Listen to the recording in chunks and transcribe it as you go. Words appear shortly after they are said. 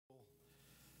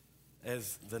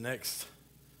as the next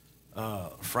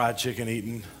fried chicken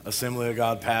eating Assembly of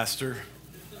God pastor.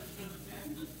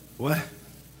 What?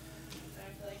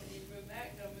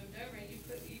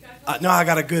 No, I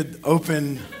got a good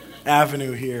open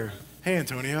avenue here. Hey,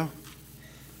 Antonio.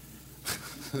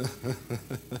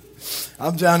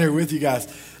 I'm down here with you guys.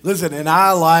 Listen, and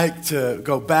I like to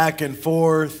go back and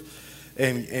forth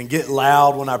and get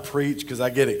loud when I preach because I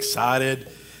get excited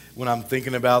when I'm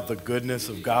thinking about the goodness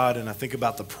of God and I think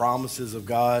about the promises of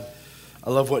God. I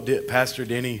love what Pastor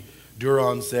Denny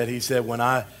Duron said. He said, when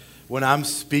I'm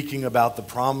speaking about the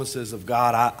promises of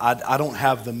God, I don't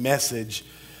have the message.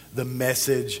 The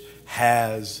message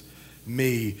has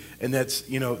me. And that's,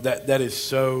 that is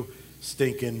so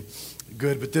stinking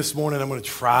good. But this morning I'm going to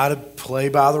try to play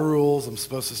by the rules. I'm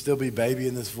supposed to still be baby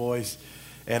in this voice.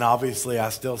 And obviously I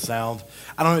still sound,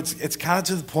 I don't know, it's kind of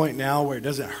to the point now where it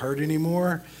doesn't hurt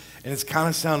anymore. And it's kind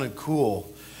of sounding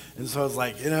cool. And so I was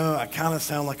like, I kind of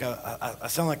sound like I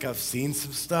sound like I've seen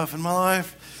some stuff in my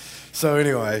life. So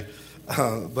anyway,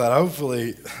 but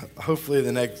hopefully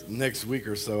the next week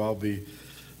or so I'll be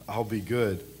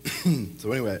good.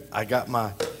 So anyway, I got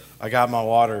my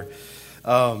water.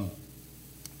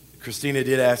 Christina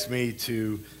did ask me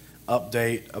to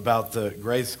update about the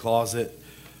Grace Closet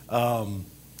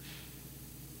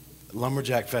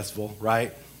Lumberjack Festival,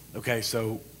 right? Okay,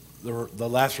 so the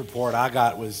last report I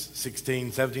got was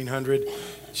 1,700.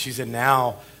 She said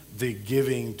now the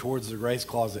giving towards the Grace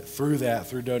Closet through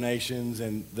donations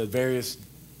and the various,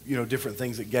 different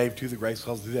things that gave to the Grace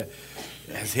Closet through that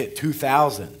has hit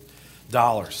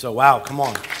 $2,000. So wow, come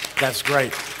on, that's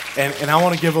great. And I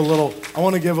want to give a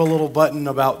little button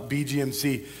about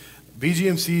BGMC.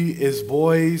 BGMC is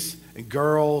Boys and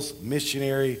Girls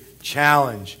Missionary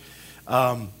Challenge.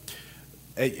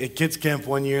 At Kids Camp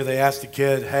one year, they asked a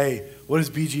kid, hey, what does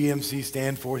BGMC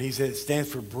stand for? And he said, it stands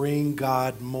for Bring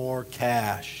God More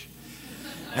Cash.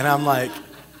 And I'm like,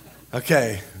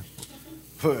 okay,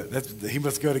 he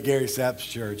must go to Gary Sapp's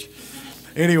church.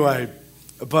 Anyway,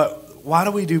 but why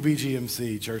do we do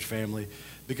BGMC, church family?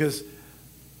 Because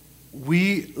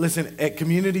listen, at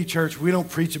Community Church, we don't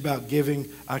preach about giving.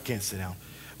 I can't sit down.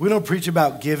 We don't preach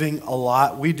about giving a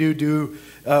lot. We do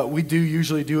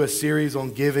usually do a series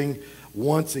on giving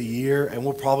once a year, and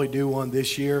we'll probably do one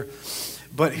this year.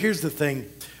 But here's the thing.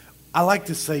 I like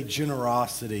to say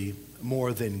generosity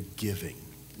more than giving,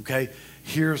 okay?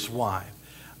 Here's why.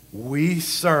 We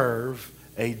serve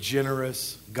a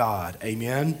generous God.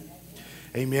 Amen?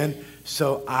 Amen?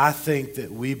 So I think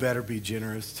that we better be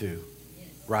generous too,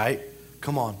 right?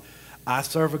 Come on. I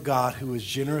serve a God who is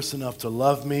generous enough to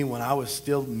love me when I was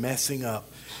still messing up.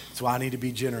 So I need to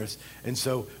be generous. And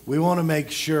so we want to make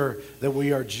sure that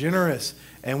we are generous,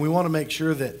 and we want to make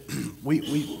sure that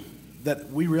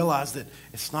we realize that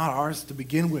it's not ours to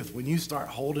begin with. When you start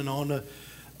holding onto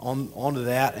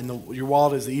that, and your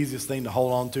wallet is the easiest thing to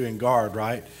hold on to and guard,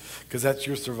 right? Because that's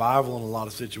your survival in a lot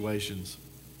of situations.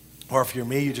 Or if you're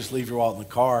me, you just leave your wallet in the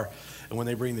car, and when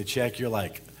they bring the check, you're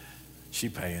like, she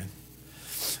paying.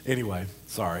 Anyway,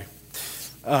 sorry.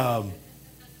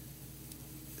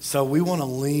 So we want to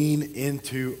lean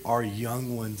into our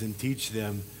young ones and teach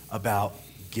them about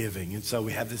giving. And so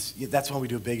we have this, that's why we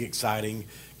do a big, exciting,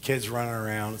 kids running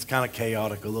around. It's kind of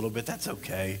chaotic a little bit. That's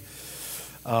okay.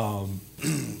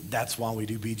 That's why we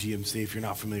do BGMC, if you're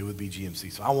not familiar with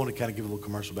BGMC. So I want to kind of give a little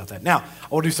commercial about that. Now, I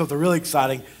want to do something really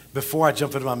exciting before I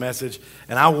jump into my message.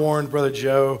 And I warned Brother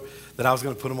Joe that I was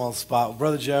going to put him on the spot.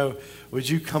 Brother Joe, would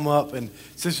you come up? And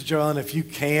Sister Joanne, if you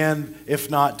can, if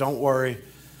not, don't worry.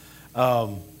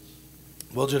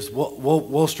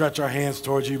 We'll stretch our hands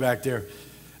towards you back there.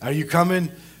 Are you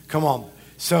coming? Come on.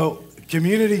 So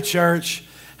Community Church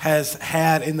has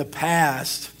had in the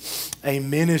past a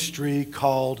ministry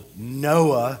called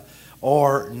Noah,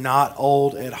 or Not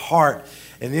Old at Heart.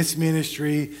 And this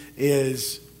ministry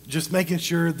is just making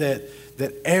sure that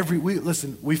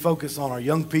we focus on our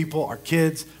young people, our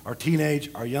kids, our teenage,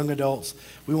 our young adults.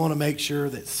 We want to make sure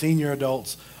that senior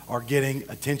adults are getting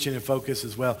attention and focus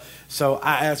as well. So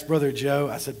I asked Brother Joe,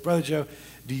 I said, Brother Joe,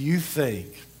 do you think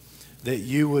that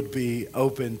you would be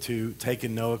open to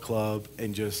taking Noah Club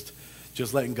and just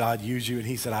letting God use you? And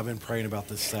he said, I've been praying about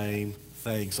the same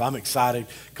thing. So I'm excited.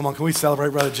 Come on, can we celebrate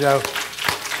Brother Joe?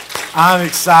 I'm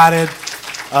excited.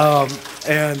 Hold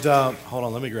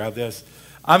on, let me grab this.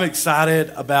 I'm excited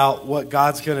about what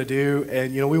God's going to do.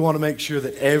 And, we want to make sure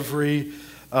that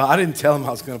I didn't tell him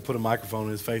I was going to put a microphone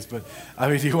in his face, but I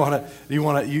mean, do you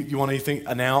want anything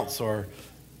announce or?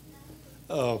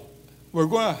 We're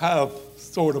going to have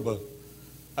sort of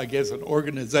an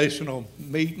organizational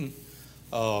meeting.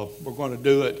 We're going to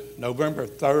do it November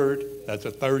 3rd. That's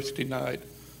a Thursday night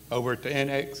over at the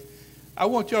Annex. I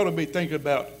want y'all to be thinking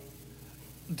about,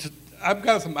 I've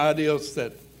got some ideas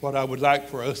that what I would like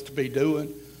for us to be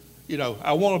doing. You know,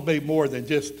 I want to be more than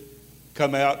just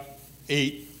come out,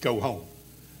 eat, go home.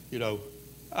 You know,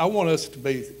 I want us to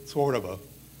be sort of a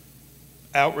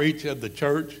outreach of the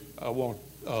church. I want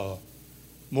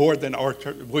more than our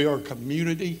church. We are a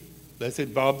community. Let's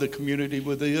involve the community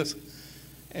with this.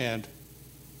 And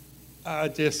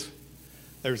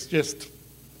there's just,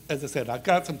 as I said, I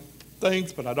got some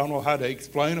things, but I don't know how to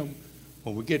explain them.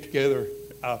 When we get together,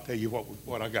 I'll tell you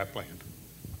what I got planned.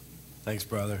 Thanks,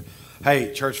 brother.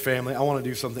 Hey, church family, I want to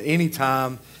do something.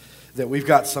 Anytime that we've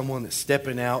got someone that's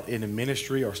stepping out into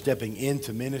ministry or stepping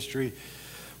into ministry,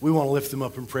 we want to lift them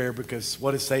up in prayer, because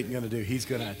what is Satan going to do? He's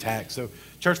going to attack. So,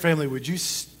 church family, would you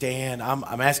stand? I'm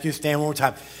asking you to stand one more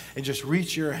time and just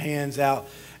reach your hands out,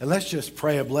 and let's just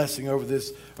pray a blessing over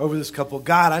this couple.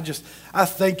 God, I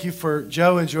thank you for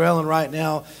Joe and Joellen right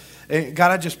now. And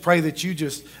God, I just pray that you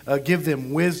just give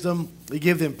them wisdom,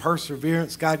 give them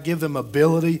perseverance. God, give them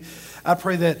ability. I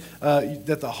pray that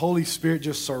that the Holy Spirit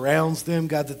just surrounds them,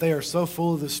 God, that they are so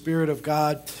full of the Spirit of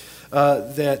God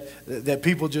that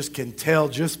people just can tell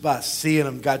just by seeing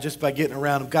them, God, just by getting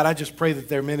around them. God, I just pray that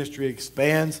their ministry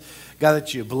expands. God,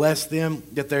 that you bless them,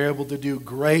 that they're able to do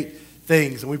great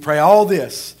things. And we pray all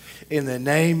this in the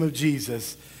name of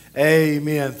Jesus.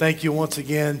 Amen. Thank you once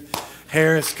again,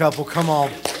 Harris couple. Come on.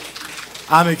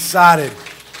 I'm excited.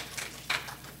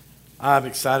 I'm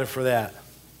excited for that.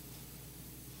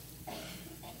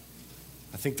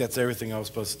 I think that's everything I was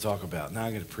supposed to talk about. Now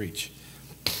I'm going to preach.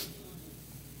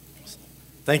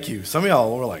 Thank you. Some of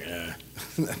y'all were like, eh.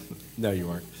 No, you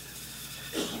weren't.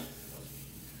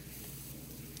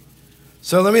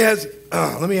 So let me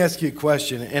ask you a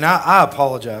question, and I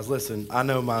apologize. Listen, I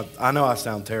know I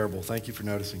sound terrible. Thank you for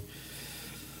noticing.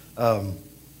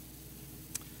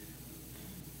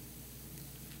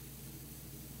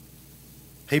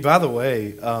 Hey, by the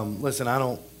way,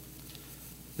 listen,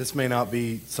 this may not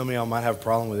be, some of y'all might have a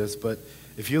problem with this, but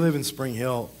if you live in Spring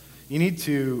Hill, you need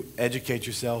to educate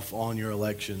yourself on your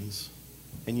elections,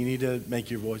 and you need to make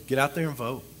your voice. Get out there and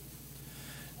vote.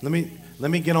 Let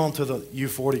me get on to the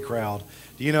U40 crowd.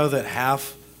 Do you know that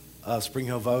half Spring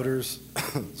Hill voters,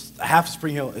 half of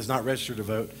Spring Hill is not registered to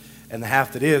vote, and the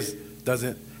half that is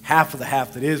half of the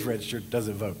half that is registered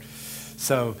doesn't vote.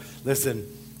 So listen,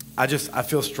 I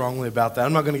feel strongly about that.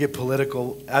 I'm not going to get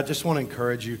political. I just want to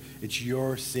encourage you. It's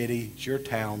your city, it's your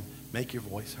town. Make your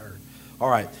voice heard. All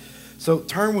right. So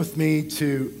turn with me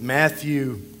to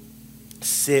Matthew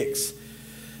 6.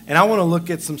 And I want to look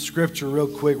at some scripture real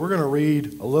quick. We're going to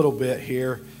read a little bit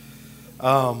here.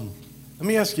 Let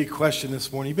me ask you a question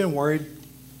this morning. You been worried?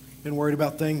 Been worried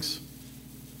about things?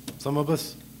 Some of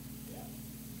us?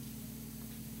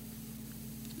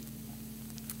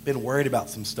 Been worried about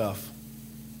some stuff.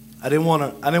 I didn't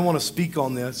want to speak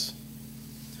on this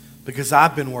because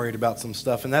I've been worried about some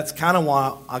stuff. And that's kind of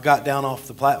why I got down off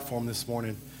the platform this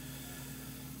morning.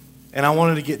 And I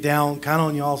wanted to get down kind of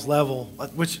on y'all's level,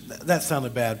 which that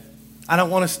sounded bad. I don't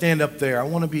want to stand up there. I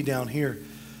want to be down here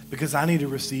because I need to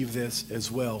receive this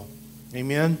as well.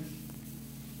 Amen?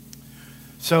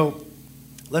 So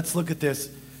let's look at this.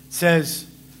 It says,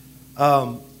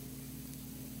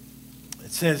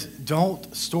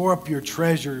 don't store up your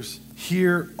treasures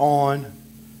here on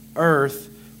earth.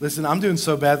 Listen, I'm doing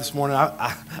so bad this morning.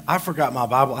 I forgot my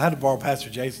Bible. I had to borrow Pastor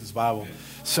Jason's Bible.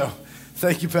 So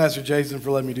thank you, Pastor Jason, for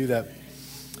letting me do that.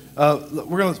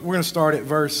 We're gonna start at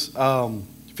verse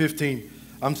 15.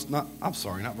 I'm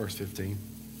sorry, not verse 15.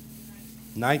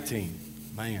 19.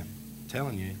 Man, I'm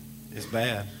telling you, it's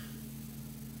bad.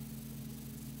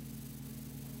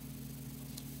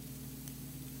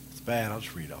 It's bad. I'll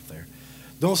just read off there.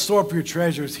 Don't store up your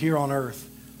treasures here on earth,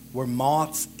 where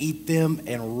moths eat them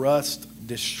and rust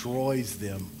destroys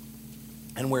them,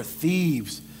 and where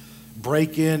thieves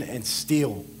break in and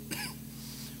steal.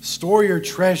 Store your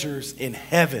treasures in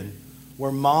heaven,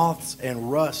 where moths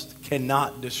and rust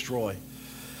cannot destroy,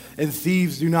 and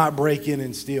thieves do not break in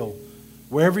and steal.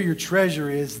 Wherever your treasure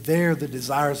is, there the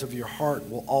desires of your heart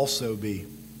will also be.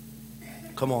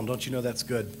 Come on, don't you know that's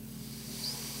good?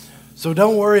 So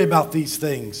don't worry about these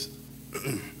things.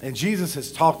 And Jesus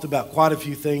has talked about quite a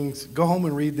few things. Go home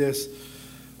and read this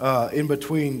in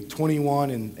between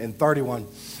 21 and 31.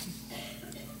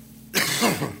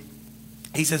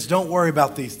 He says, don't worry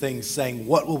about these things, saying,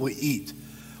 what will we eat?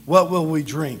 What will we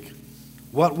drink?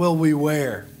 What will we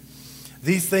wear?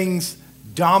 These things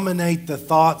dominate the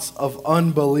thoughts of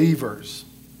unbelievers.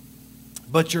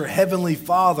 But your heavenly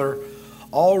Father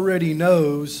already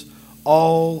knows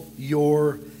all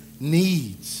your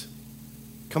needs.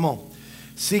 Come on.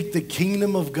 Seek the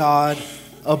kingdom of God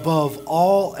above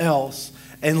all else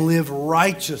and live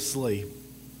righteously,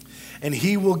 and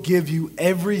He will give you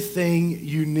everything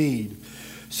you need.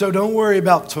 So don't worry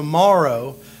about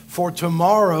tomorrow, for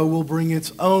tomorrow will bring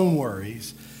its own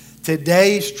worries.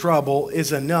 Today's trouble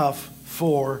is enough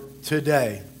for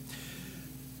today.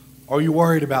 Are you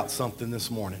worried about something this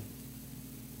morning?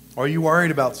 Are you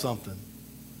worried about something?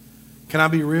 Can I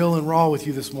be real and raw with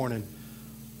you this morning?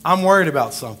 I'm worried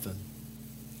about something.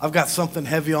 I've got something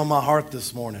heavy on my heart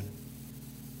this morning.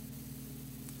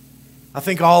 I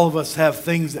think all of us have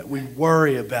things that we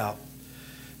worry about.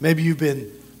 Maybe you've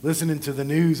been listening to the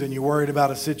news and you're worried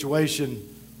about a situation.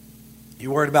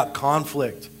 You're worried about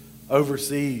conflict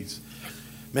overseas.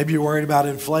 Maybe you're worried about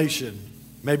inflation.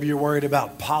 Maybe you're worried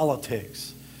about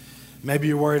politics. Maybe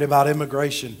you're worried about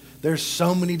immigration. There's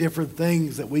so many different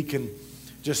things that we can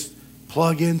just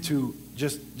plug into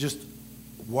just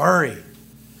worry.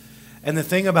 And the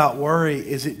thing about worry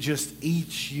is it just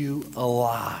eats you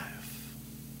alive.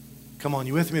 Come on,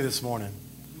 you with me this morning?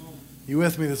 You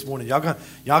with me this morning? Y'all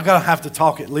gonna have to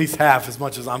talk at least half as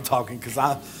much as I'm talking, because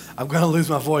I'm gonna lose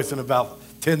my voice in about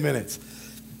 10 minutes.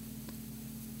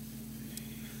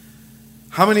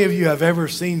 How many of you have ever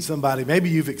seen somebody, maybe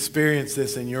you've experienced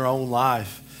this in your own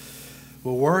life,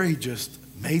 well, worry just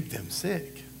made them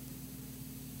sick?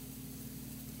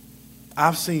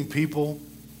 I've seen people,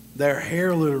 their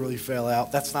hair literally fell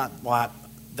out. That's not why,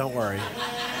 don't worry.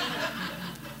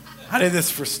 I did this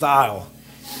for style.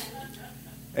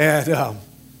 And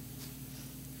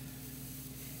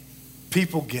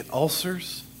people get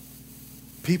ulcers.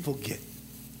 People get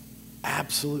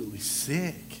absolutely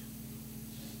sick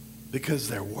because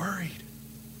they're worried.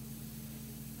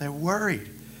 They're worried.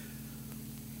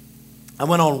 I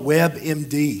went on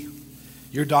WebMD.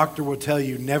 Your doctor will tell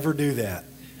you never do that.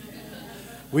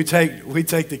 We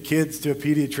take the kids to a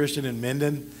pediatrician in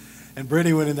Minden, and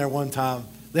Brittany went in there one time.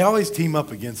 They always team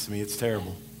up against me. It's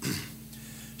terrible.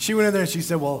 She went in there and she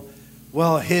said,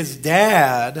 well, his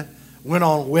dad went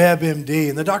on WebMD.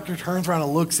 And the doctor turns around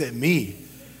and looks at me.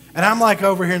 And I'm like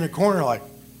over here in the corner like,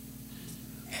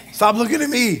 stop looking at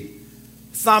me.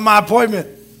 It's not my appointment.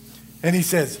 And he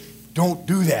says, don't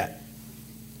do that.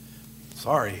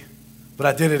 Sorry, but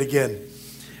I did it again.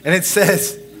 And it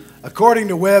says, according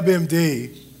to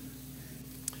WebMD,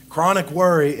 chronic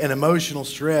worry and emotional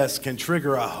stress can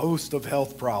trigger a host of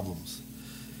health problems.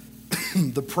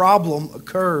 The problem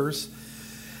occurs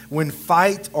when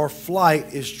fight or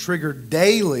flight is triggered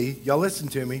daily. Y'all listen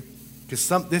to me, because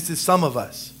this is some of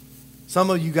us. Some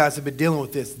of you guys have been dealing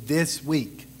with this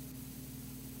week.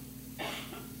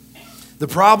 The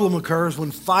problem occurs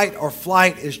when fight or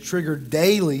flight is triggered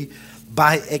daily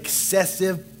by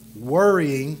excessive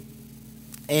worrying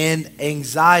and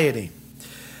anxiety.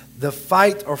 The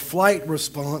fight or flight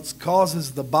response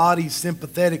causes the body's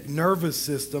sympathetic nervous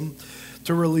system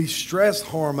to release stress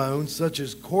hormones such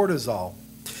as cortisol.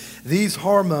 These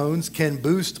hormones can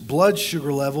boost blood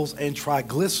sugar levels and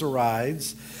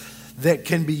triglycerides that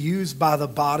can be used by the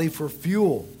body for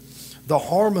fuel. The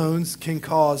hormones can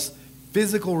cause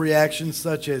physical reactions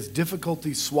such as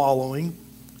difficulty swallowing,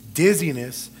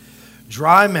 dizziness,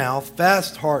 dry mouth,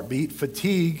 fast heartbeat,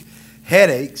 fatigue,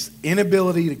 headaches,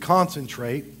 inability to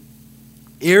concentrate,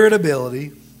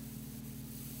 irritability,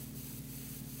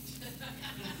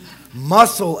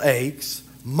 muscle aches,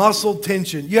 muscle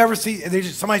tension. You ever see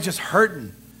somebody's just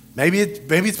hurting? Maybe it's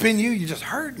been you. You're just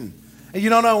hurting, and you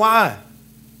don't know why.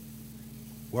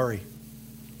 Worry.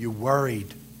 You're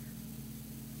worried.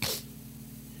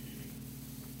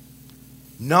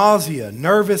 Nausea,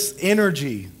 nervous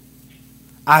energy.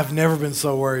 I've never been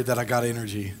so worried that I got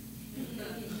energy.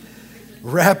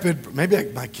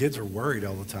 My kids are worried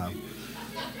all the time.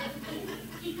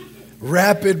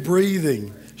 Rapid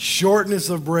breathing, shortness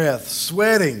of breath,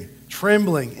 sweating,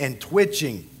 trembling, and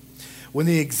twitching. When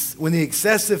the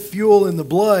excessive fuel in the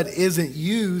blood isn't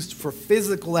used for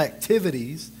physical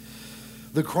activities,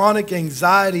 the chronic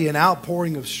anxiety and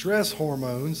outpouring of stress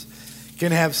hormones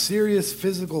can have serious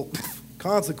physical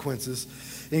consequences,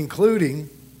 including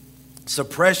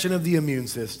suppression of the immune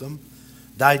system,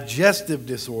 digestive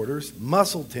disorders,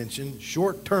 muscle tension,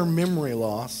 short-term memory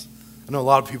loss. I know a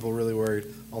lot of people are really worried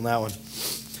on that one.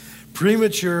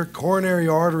 Premature coronary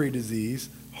artery disease,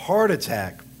 heart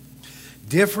attack.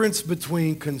 Difference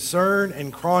between concern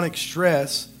and chronic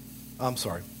stress. I'm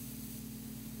sorry.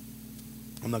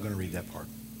 I'm not going to read that part.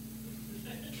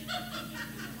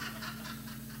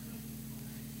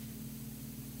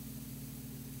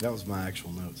 That was my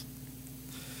actual notes.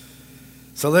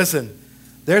 So listen,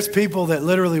 there's people that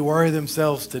literally worry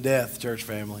themselves to death, church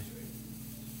family.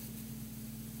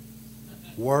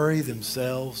 Worry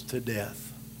themselves to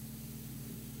death.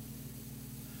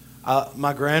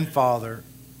 My grandfather,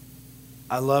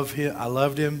 I loved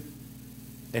him,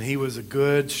 and he was a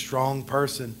good, strong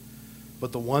person.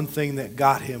 But the one thing that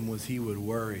got him was he would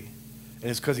worry. And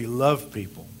it's because he loved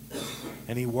people.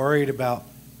 And he worried about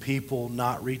people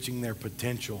not reaching their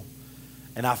potential.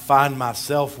 And I find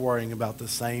myself worrying about the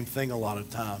same thing a lot of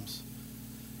times.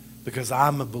 Because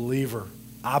I'm a believer.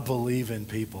 I believe in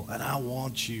people. And I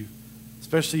want you,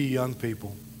 especially you young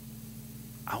people,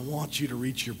 I want you to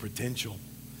reach your potential.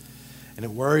 And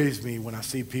it worries me when I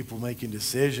see people making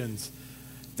decisions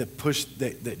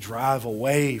that drive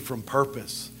away from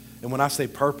purpose. And when I say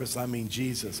purpose, I mean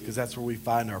Jesus, because that's where we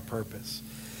find our purpose.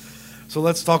 So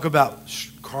let's talk about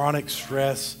chronic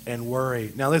stress and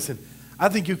worry. Now listen, I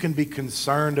think you can be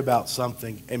concerned about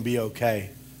something and be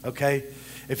okay, okay?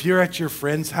 If you're at your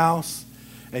friend's house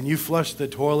and you flush the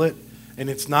toilet and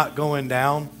it's not going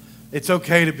down, it's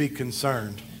okay to be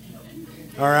concerned,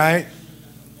 all right?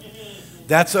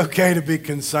 That's okay to be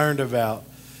concerned about.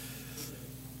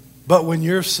 But when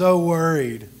you're so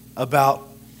worried about,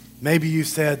 maybe you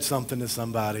said something to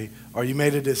somebody or you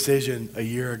made a decision a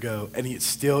year ago and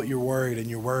you're worried and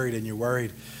you're worried and you're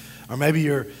worried. Or maybe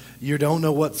you don't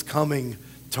know what's coming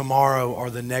tomorrow or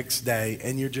the next day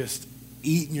and you're just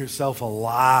eating yourself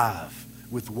alive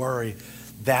with worry.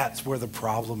 That's where the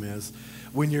problem is.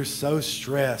 When you're so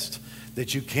stressed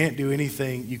that you can't do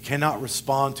anything, you cannot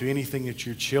respond to anything that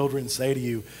your children say to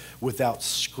you without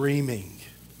screaming,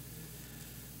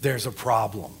 there's a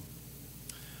problem.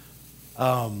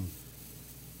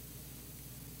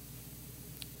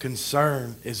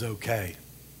 Concern is okay.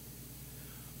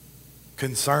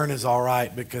 Concern is all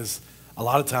right because a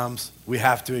lot of times we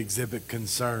have to exhibit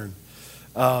concern.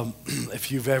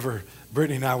 If you've ever,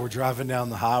 Brittany and I were driving down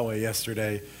the highway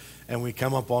yesterday and we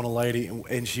come up on a lady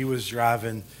and she was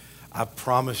driving, I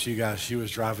promise you guys, she was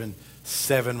driving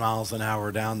 7 miles an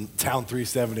hour down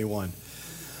 371.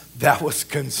 That was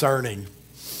concerning.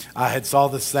 I had saw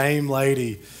the same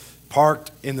lady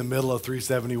parked in the middle of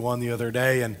 371 the other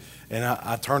day, and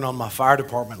I turned on my fire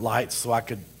department lights so I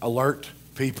could alert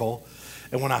people.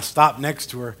 And when I stopped next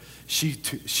to her, she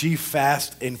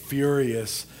fast and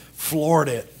furious floored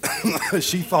it.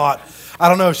 She thought I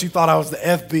was the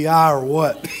FBI or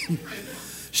what.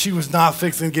 She was not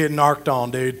fixing to get narked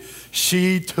on, dude.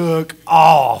 She took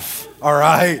off, all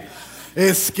right?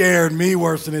 It scared me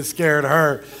worse than it scared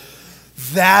her.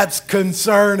 That's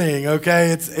concerning, okay?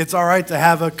 It's all right to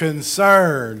have a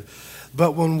concern.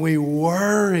 But when we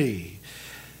worry,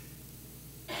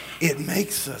 it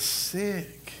makes us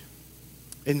sick.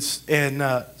 And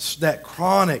that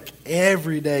chronic,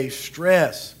 everyday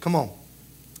stress, come on.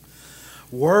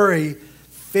 Worry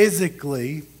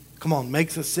physically,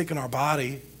 makes us sick in our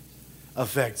body,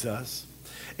 affects us.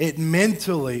 It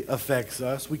mentally affects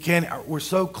us. We're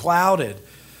so clouded.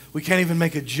 We can't even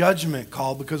make a judgment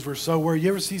call because we're so worried. You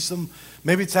ever see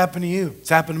maybe it's happened to you. It's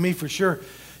happened to me for sure.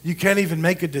 You can't even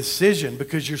make a decision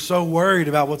because you're so worried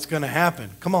about what's going to happen.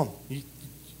 Come on.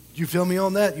 You feel me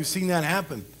on that? You've seen that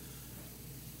happen.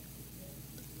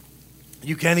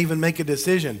 You can't even make a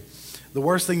decision. The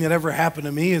worst thing that ever happened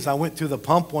to me is I went to the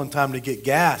pump one time to get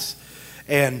gas,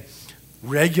 and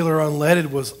regular unleaded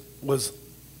was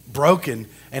broken,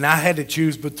 and I had to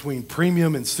choose between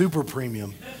premium and super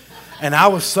premium. And I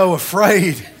was so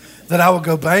afraid that I would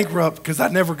go bankrupt because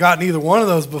I'd never gotten either one of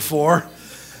those before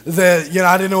that,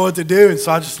 I didn't know what to do. And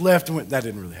so I just left and went, that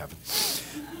didn't really happen.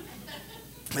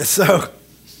 So,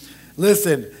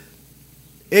 listen,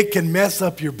 it can mess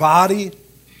up your body.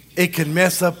 It can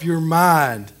mess up your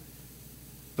mind.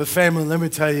 But family, let me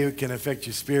tell you, it can affect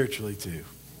you spiritually too.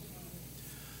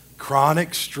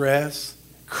 Chronic stress,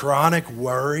 chronic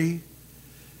worry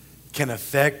can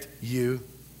affect you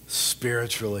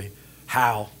spiritually.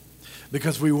 How?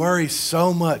 Because we worry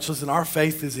so much. Listen, our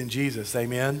faith is in Jesus.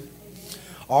 Amen?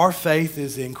 Our faith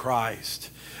is in Christ.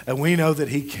 And we know that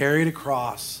he carried a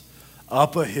cross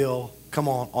up a hill,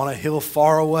 on a hill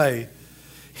far away.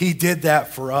 He did that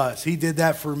for us. He did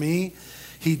that for me.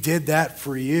 He did that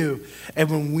for you. And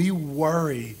when we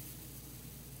worry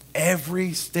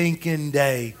every stinking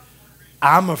day,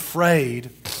 I'm afraid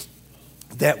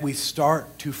that we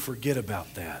start to forget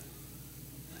about that.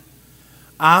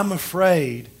 I'm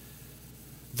afraid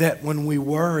that when we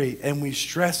worry and we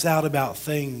stress out about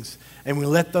things and we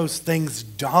let those things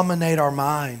dominate our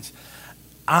minds,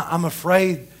 I'm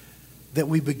afraid that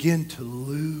we begin to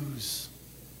lose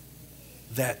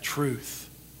that truth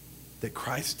that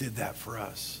Christ did that for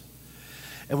us.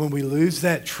 And when we lose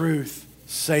that truth,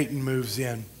 Satan moves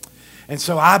in. And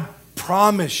so I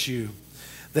promise you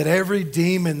that every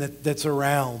demon that's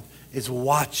around is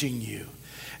watching you.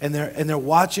 And they're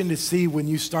watching to see when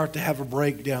you start to have a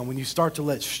breakdown, when you start to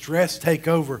let stress take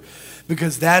over,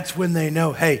 because that's when they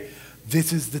know, hey,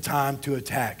 this is the time to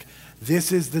attack.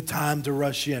 This is the time to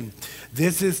rush in.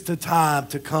 This is the time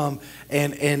to come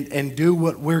and do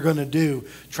what we're going to do.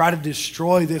 Try to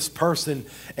destroy this person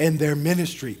and their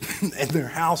ministry and their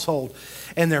household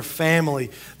and their family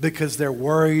because they're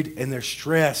worried and they're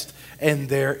stressed and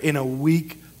they're in a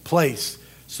weak place.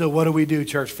 So what do we do,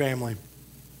 church family?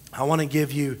 I want to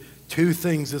give you 2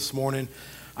 things this morning.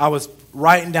 I was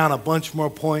writing down a bunch more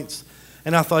points,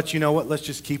 and I thought, you know what? Let's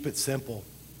just keep it simple.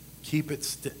 Keep it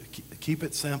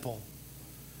simple.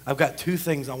 I've got 2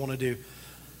 things I want to do.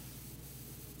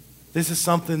 This is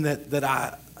something that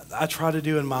I try to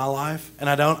do in my life, and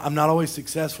I'm not always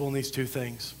successful in these 2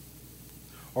 things.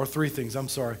 Or 3 things, I'm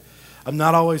sorry. I'm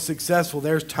not always successful.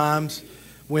 There's times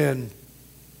when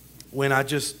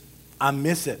I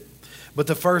miss it. But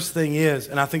the first thing is,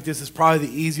 and I think this is probably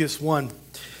the easiest one,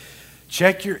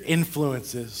 check your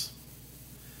influences.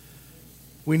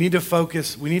 We need to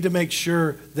focus. We need to make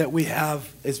sure that we have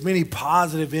as many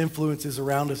positive influences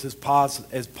around us as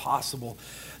possible.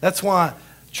 That's why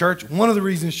church, one of the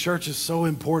reasons church is so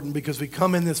important, because we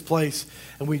come in this place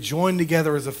and we join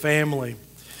together as a family.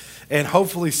 And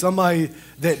hopefully somebody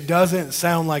that doesn't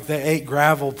sound like they ate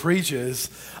gravel preaches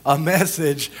a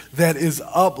message that is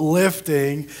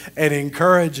uplifting and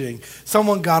encouraging.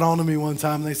 Someone got on to me one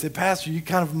time and they said, Pastor, you're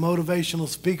kind of a motivational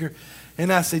speaker.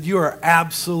 And I said, you are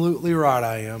absolutely right,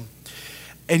 I am.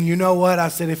 And you know what? I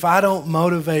said, if I don't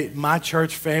motivate my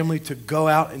church family to go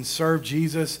out and serve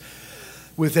Jesus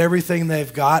with everything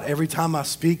they've got every time I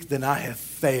speak, then I have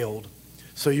failed.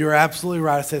 So you're absolutely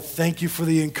right. I said, thank you for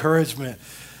the encouragement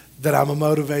that I'm a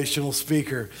motivational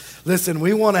speaker. Listen,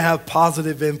 we want to have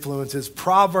positive influences.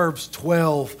 Proverbs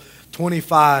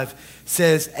 12:25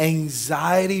 says,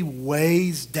 anxiety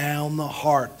weighs down the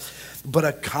heart, but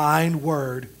a kind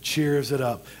word cheers it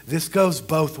up. This goes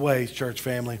both ways, church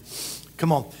family.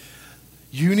 Come on.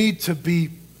 You need to be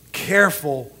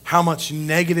careful how much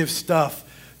negative stuff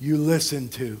you listen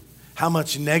to, how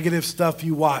much negative stuff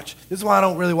you watch. This is why I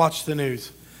don't really watch the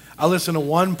news. I listen to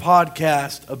one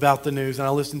podcast about the news, and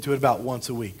I listen to it about once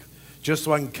a week, just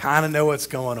so I can kind of know what's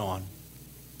going on.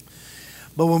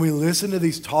 But when we listen to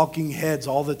these talking heads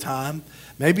all the time,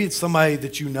 maybe it's somebody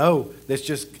that you know that's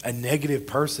just a negative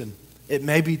person. It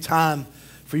may be time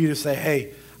for you to say,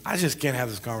 hey, I just can't have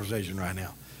this conversation right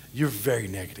now. You're very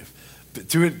negative. But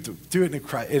do it in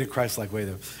a Christ-like way,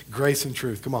 though. Grace and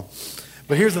truth. Come on.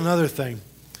 But here's another thing.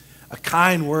 A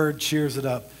kind word cheers it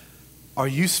up. Are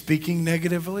you speaking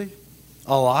negatively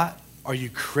a lot? Are you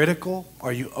critical?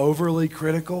 Are you overly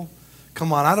critical?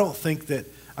 Come on, I don't think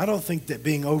that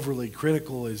being overly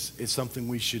critical is something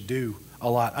we should do a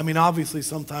lot. I mean, obviously,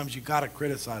 sometimes you got to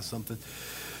criticize something.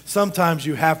 Sometimes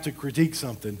you have to critique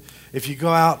something. If you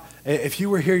go out, if you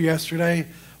were here yesterday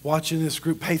watching this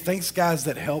group, hey, thanks guys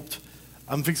that helped.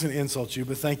 I'm fixing to insult you,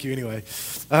 but thank you anyway.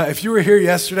 If you were here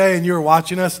yesterday and you were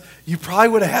watching us, you probably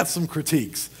would have had some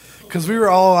critiques, because we were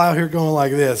all out here going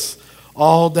like this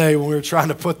all day when we were trying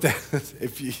to put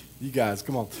that, you guys,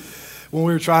 come on, when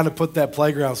we were trying to put that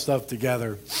playground stuff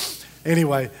together.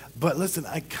 Anyway, but listen,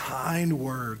 a kind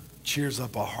word cheers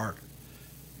up a heart.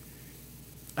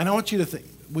 And I want you to think,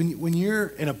 when you're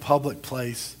in a public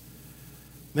place,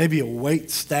 maybe a wait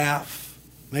staff,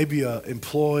 maybe an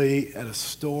employee at a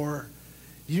store,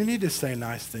 you need to say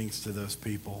nice things to those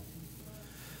people,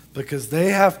 because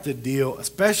they have to deal,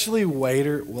 especially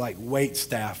wait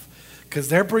staff, because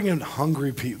they're bringing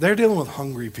hungry people. They're dealing with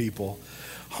hungry people.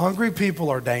 Hungry people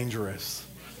are dangerous,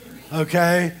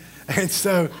 okay? And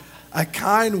so a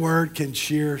kind word can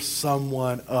cheer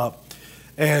someone up.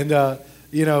 And,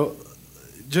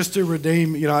 just to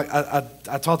redeem,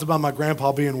 I talked about my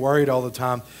grandpa being worried all the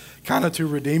time, kind of to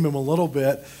redeem him a little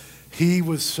bit. He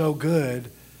was so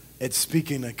good at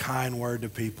speaking a kind word to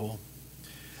people.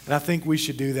 And I think we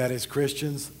should do that as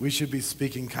Christians. We should be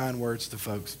speaking kind words to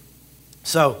folks.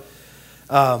 So,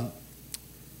 Proverbs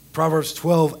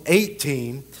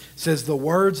 12:18 says, the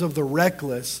words of the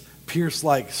reckless pierce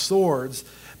like swords,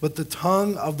 but the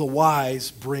tongue of the wise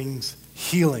brings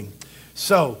healing.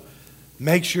 So,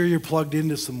 make sure you're plugged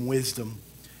into some wisdom.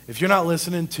 If you're not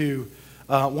listening to,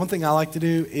 one thing I like to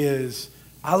do is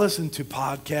I listen to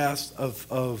podcasts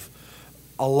of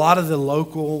a lot of the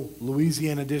local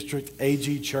Louisiana District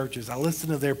AG churches. I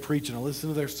listen to their preaching. I listen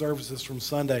to their services from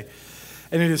Sunday,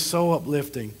 and it is so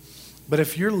uplifting. But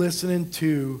if you're listening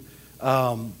to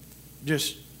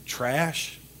just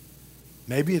trash,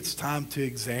 maybe it's time to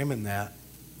examine that.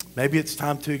 Maybe it's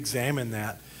time to examine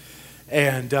that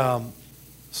and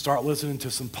start listening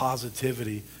to some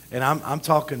positivity. And I'm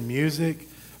talking music,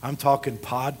 I'm talking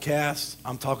podcasts.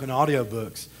 I'm talking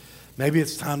audiobooks. Maybe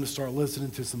it's time to start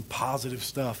listening to some positive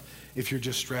stuff if you're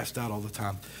just stressed out all the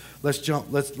time. Let's jump.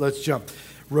 Let's jump.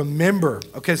 Remember.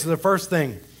 Okay, so the first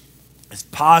thing is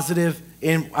positive.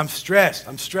 I'm stressed.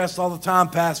 I'm stressed all the time,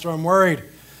 Pastor. I'm worried.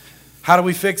 How do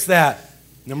we fix that?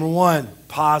 Number one,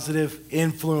 positive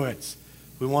influence.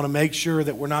 We want to make sure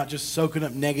that we're not just soaking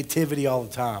up negativity all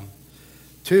the time.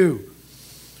 Two,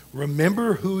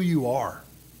 remember who you are.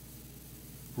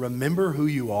 Remember who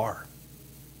you are.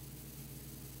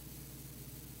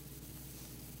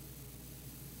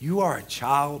 You are a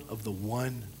child of the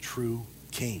one true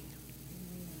King.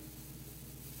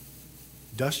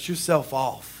 Dust yourself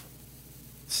off.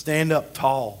 Stand up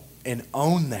tall and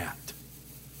own that.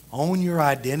 Own your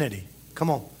identity. Come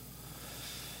on.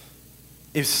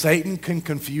 If Satan can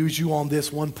confuse you on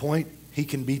this one point, he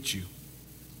can beat you.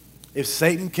 If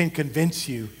Satan can convince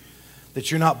you that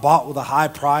you're not bought with a high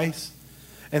price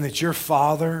and that your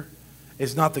Father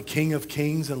is not the King of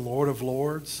Kings and Lord of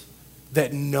Lords,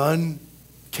 that none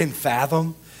can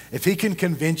fathom, if he can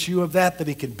convince you of that, then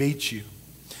he can beat you.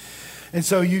 And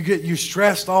so you're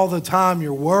stressed all the time,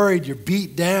 you're worried, you're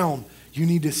beat down. You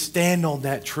need to stand on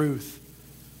that truth.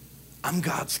 I'm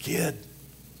God's kid.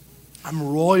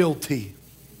 I'm royalty.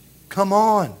 Come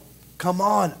on. Come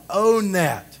on. Own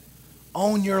that.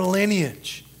 Own your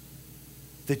lineage.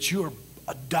 That you are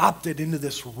adopted into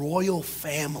this royal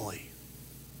family.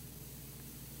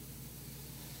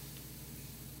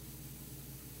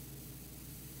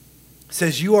 It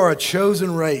says you are a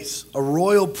chosen race, a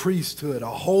royal priesthood, a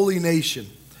holy nation,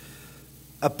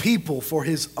 a people for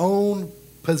his own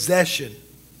possession,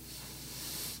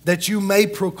 that you may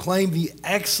proclaim the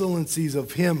excellencies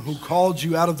of him who called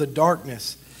you out of the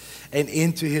darkness and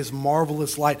into his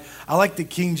marvelous light. I like the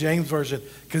King James Version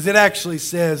because it actually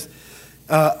says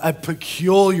a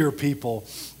peculiar people.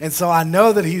 And so I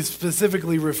know that he's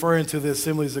specifically referring to the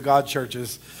Assemblies of God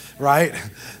churches, right?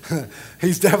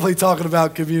 He's definitely talking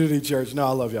about Community Church. No,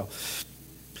 I love y'all.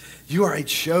 You are a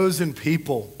chosen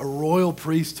people, a royal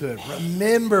priesthood.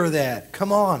 Remember that.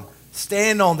 Come on.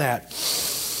 Stand on that.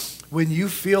 When you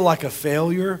feel like a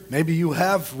failure, maybe you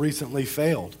have recently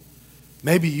failed.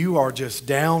 Maybe you are just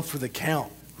down for the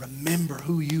count. Remember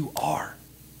who you are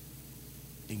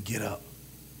and get up.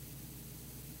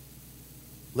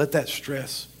 Let that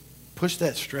stress, push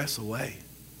that stress away.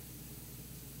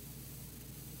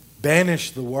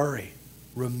 Banish the worry.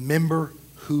 Remember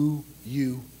who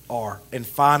you are. And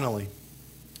finally,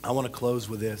 I want to close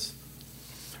with this.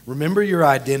 Remember your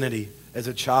identity as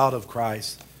a child of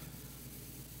Christ.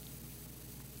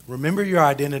 Remember your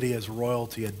identity as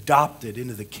royalty, adopted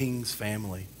into the King's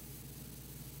family.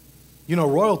 You know,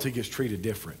 royalty gets treated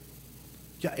different.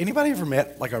 Yeah, anybody ever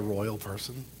met like a royal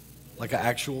person? Like an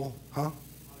actual,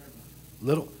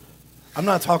 little. I'm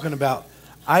not talking about,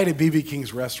 I ate at B.B.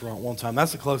 King's restaurant one time.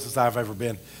 That's the closest I've ever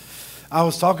been. I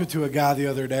was talking to a guy the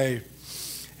other day,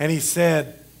 and he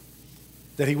said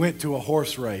that he went to a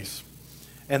horse race.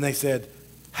 And they said,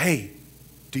 hey,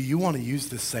 do you want to use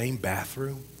the same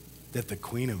bathroom that the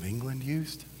Queen of England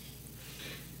used?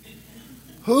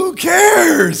 Who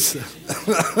cares?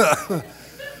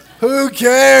 Who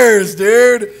cares,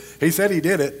 dude? He said he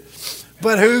did it.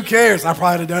 But who cares? I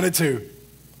probably would have done it too.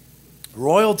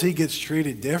 Royalty gets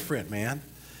treated different, man.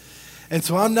 And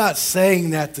so I'm not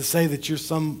saying that to say that you're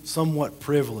somewhat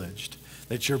privileged,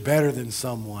 that you're better than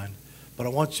someone. But I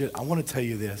want to tell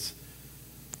you this.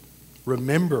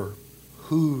 Remember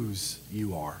whose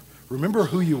you are. Remember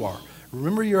who you are.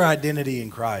 Remember your identity in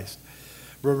Christ.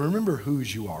 Remember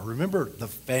whose you are. Remember the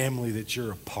family that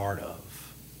you're a part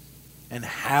of and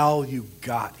how you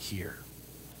got here.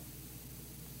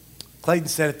 Clayton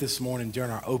said it this morning during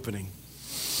our opening.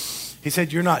 He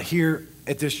said, you're not here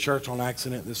at this church on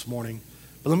accident this morning.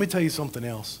 But let me tell you something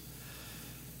else.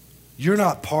 You're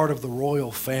not part of the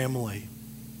royal family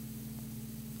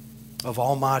of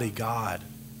Almighty God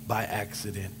by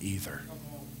accident either.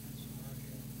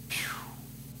 Phew.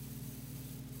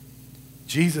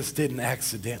 Jesus didn't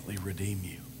accidentally redeem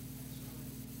you.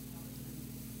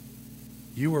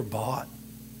 You were bought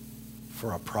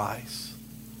for a price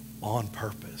on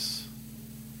purpose.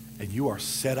 And you are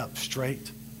set up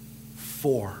straight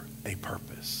for a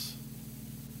purpose.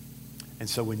 And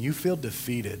so when you feel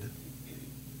defeated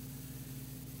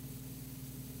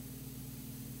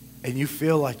and you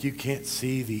feel like you can't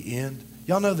see the end,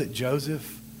 y'all know that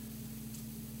Joseph,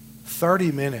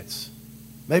 30 minutes,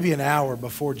 maybe an hour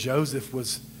before Joseph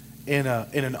was in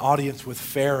an audience with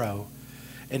Pharaoh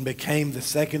and became the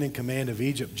second in command of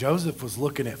Egypt, Joseph was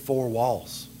looking at 4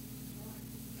 walls.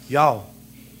 Y'all,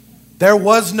 there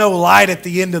was no light at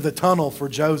the end of the tunnel for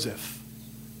Joseph.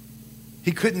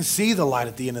 He couldn't see the light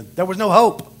at the end. There was no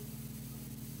hope.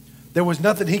 There was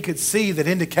nothing he could see that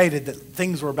indicated that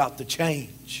things were about to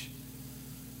change.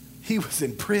 He was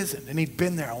in prison, and he'd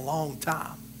been there a long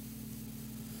time.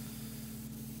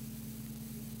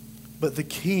 But the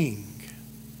king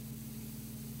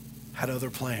had other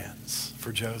plans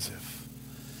for Joseph.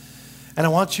 And I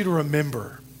want you to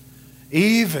remember,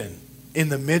 even in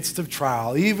the midst of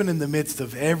trial, even in the midst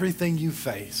of everything you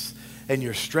face, and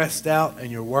you're stressed out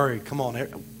and you're worried, come on,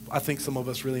 I think some of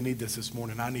us really need this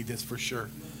morning. I need this for sure.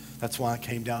 That's why I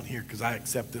came down here, because I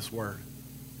accept this word.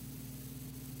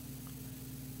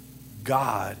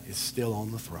 God is still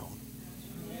on the throne.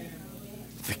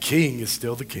 The king is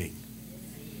still the king.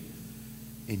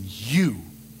 And you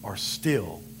are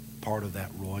still part of that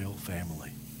royal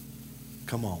family.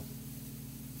 Come on.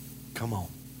 Come on.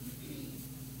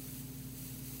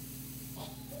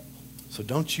 So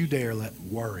don't you dare let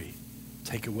worry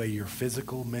take away your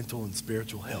physical, mental, and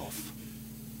spiritual health.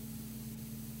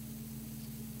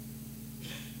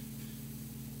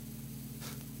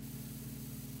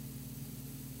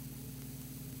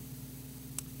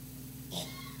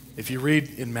 If you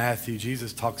read in Matthew,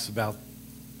 Jesus talks about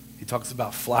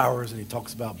flowers and he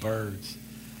talks about birds.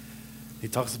 He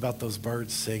talks about those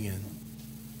birds singing.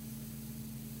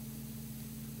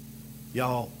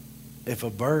 Y'all, if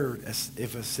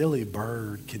a silly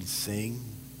bird can sing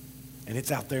and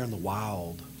it's out there in the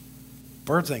wild,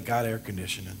 birds ain't got air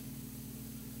conditioning.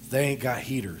 They ain't got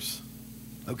heaters.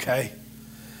 Okay?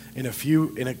 In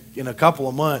a couple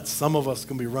of months, some of us are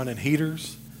going to be running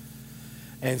heaters.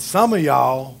 And some of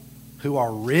y'all who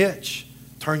are rich,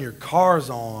 turn your cars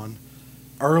on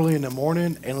early in the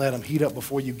morning and let them heat up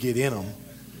before you get in them.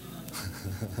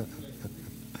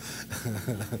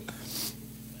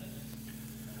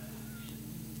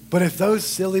 But if those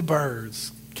silly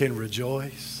birds can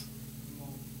rejoice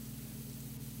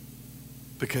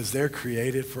because they're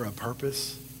created for a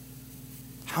purpose,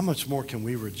 how much more can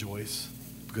we rejoice?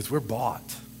 Because we're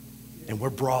bought and we're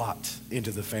brought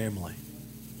into the family.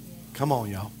 Come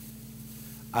on, y'all.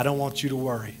 I don't want you to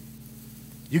worry.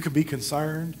 You could be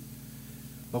concerned,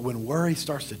 but when worry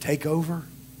starts to take over,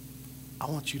 I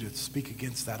want you to speak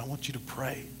against that. I want you to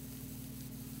pray.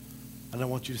 And I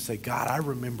want you to say, God, I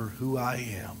remember who I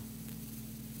am.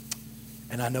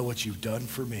 And I know what you've done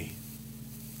for me.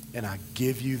 And I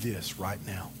give you this right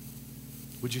now.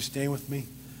 Would you stand with me?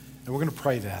 And we're going to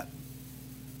pray that.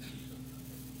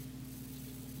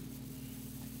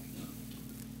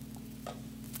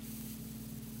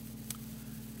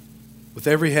 With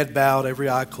every head bowed, every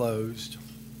eye closed,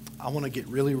 I want to get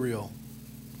really real.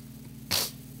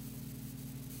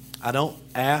 I don't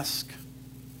ask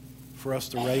for us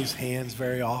to raise hands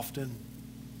very often,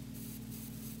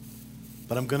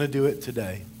 but I'm going to do it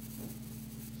today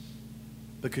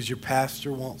because your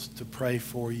pastor wants to pray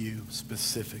for you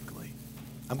specifically.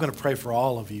 I'm going to pray for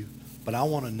all of you, but I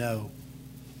want to know.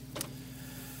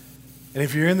 And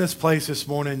if you're in this place this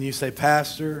morning and you say,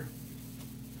 Pastor,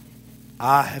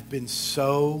 I have been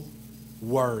so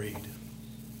worried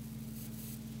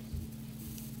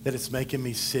that it's making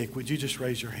me sick. Would you just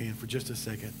raise your hand for just a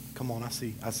second? Come on, I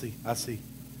see.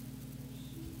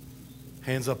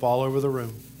 Hands up all over the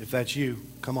room. If that's you,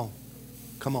 come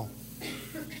on.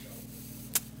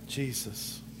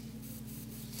 Jesus.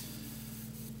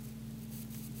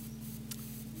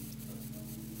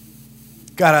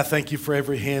 God, I thank you for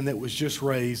every hand that was just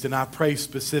raised, and I pray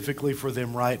specifically for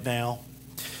them right now.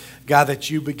 God, that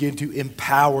you begin to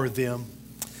empower them.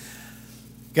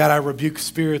 God, I rebuke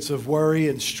spirits of worry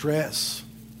and stress.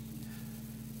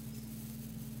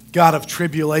 God, of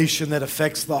tribulation that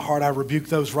affects the heart, I rebuke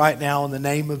those right now in the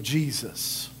name of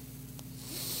Jesus.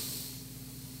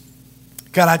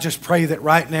 God, I just pray that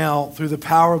right now, through the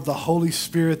power of the Holy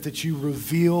Spirit, that you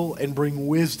reveal and bring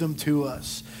wisdom to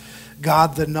us.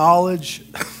 God, the knowledge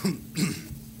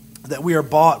that we are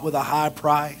bought with a high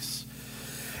price.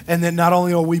 And that not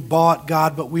only are we bought,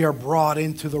 God, but we are brought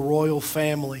into the royal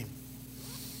family.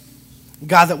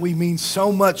 God, that we mean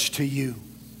so much to you.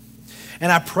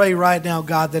 And I pray right now,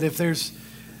 God, that if there's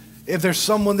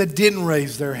someone that didn't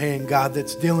raise their hand, God,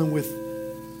 that's dealing with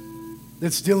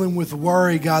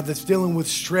worry, God, that's dealing with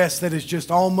stress that is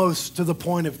just almost to the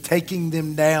point of taking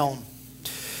them down,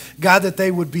 God, that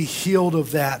they would be healed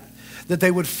of that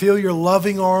they would feel your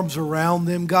loving arms around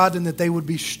them, God, and that they would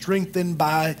be strengthened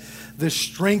by the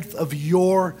strength of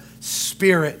your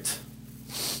Spirit.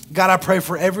 God, I pray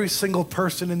for every single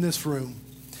person in this room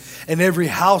and every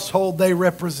household they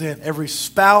represent, every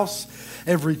spouse,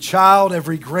 every child,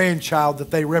 every grandchild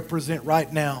that they represent right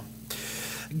now.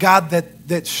 God,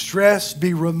 that stress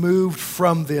be removed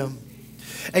from them.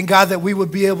 And God, that we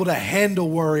would be able to handle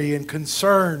worry and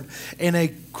concern in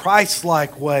a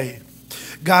Christ-like way.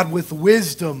 God, with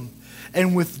wisdom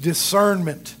and with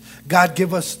discernment. God,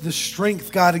 give us the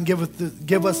strength, God, and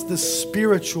give us the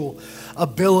spiritual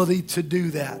ability to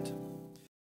do that.